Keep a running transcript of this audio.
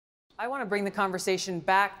I want to bring the conversation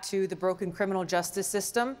back to the broken criminal justice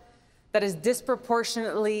system that is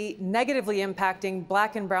disproportionately negatively impacting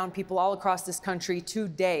Black and brown people all across this country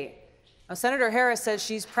today. Now, Senator Harris says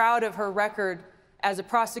she's proud of her record as a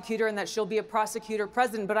prosecutor and that she'll be a prosecutor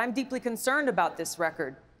president, but I'm deeply concerned about this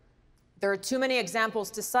record. There are too many examples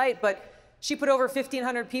to cite, but she put over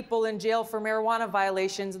 1,500 people in jail for marijuana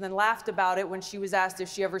violations and then laughed about it when she was asked if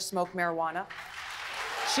she ever smoked marijuana.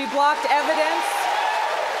 She blocked evidence.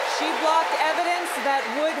 She blocked evidence that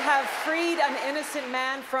would have freed an innocent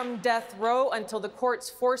man from death row until the courts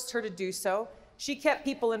forced her to do so. She kept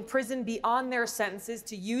people in prison beyond their sentences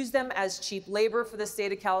to use them as cheap labor for the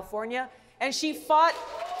state of California. And she fought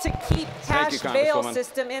to keep cash bail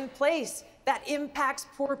system in place that impacts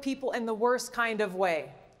poor people in the worst kind of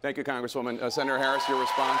way. Thank you, Congresswoman. Senator Harris, your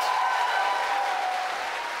response.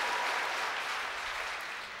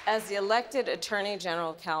 As the elected Attorney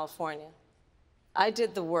General of California, I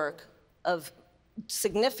did the work of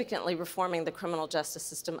significantly reforming the criminal justice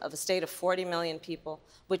system of a state of 40 million people,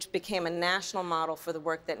 which became a national model for the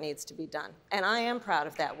work that needs to be done. And I am proud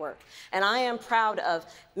of that work. And I am proud of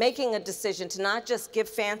making a decision to not just give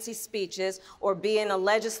fancy speeches or be in a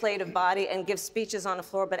legislative body and give speeches on the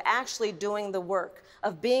floor, but actually doing the work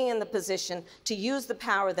of being in the position to use the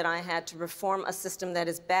power that I had to reform a system that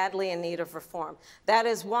is badly in need of reform. That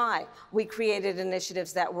is why we created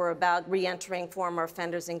initiatives that were about reentering former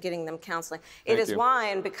offenders and getting them counseling. It is why,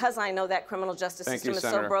 and because I know that criminal justice system is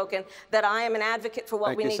so broken, that I am an advocate for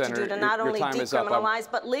what we need to do to not only decriminalize,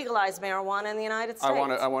 but legalize marijuana in the United States.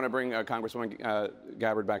 I want to bring Congresswoman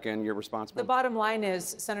Gabbard back in. Your response? The bottom line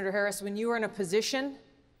is, Senator Harris, when you are in a position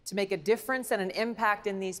to make a difference and an impact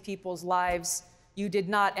in these people's lives, you did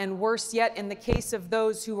not. And worse yet, in the case of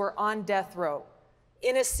those who were on death row,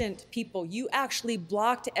 innocent people, you actually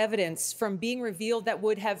blocked evidence from being revealed that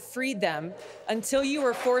would have freed them until you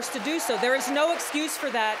were forced to do so. There is no excuse for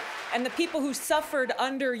that. And the people who suffered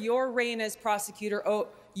under your reign as prosecutor,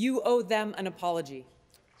 you owe them an apology.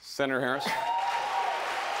 Senator Harris.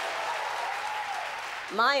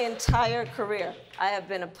 My entire career, I have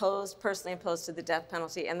been personally opposed to the death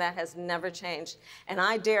penalty, and that has never changed. And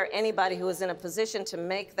I dare anybody who is in a position to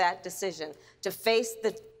make that decision, to face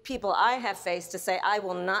the people I have faced, to say, I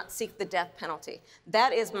will not seek the death penalty.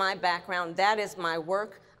 That is my background. That is my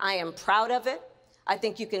work. I am proud of it. I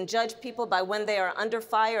think you can judge people by when they are under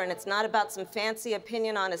fire, and it's not about some fancy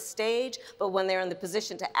opinion on a stage, but when they're in the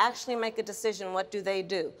position to actually make a decision, what do they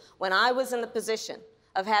do? When I was in the position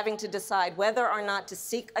of having to decide whether or not to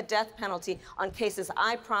seek a death penalty on cases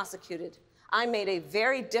I prosecuted, I made a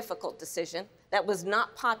very difficult decision that was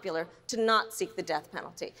not popular to not seek the death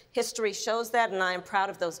penalty. History shows that, and I am proud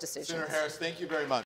of those decisions. Senator Harris, thank you very much.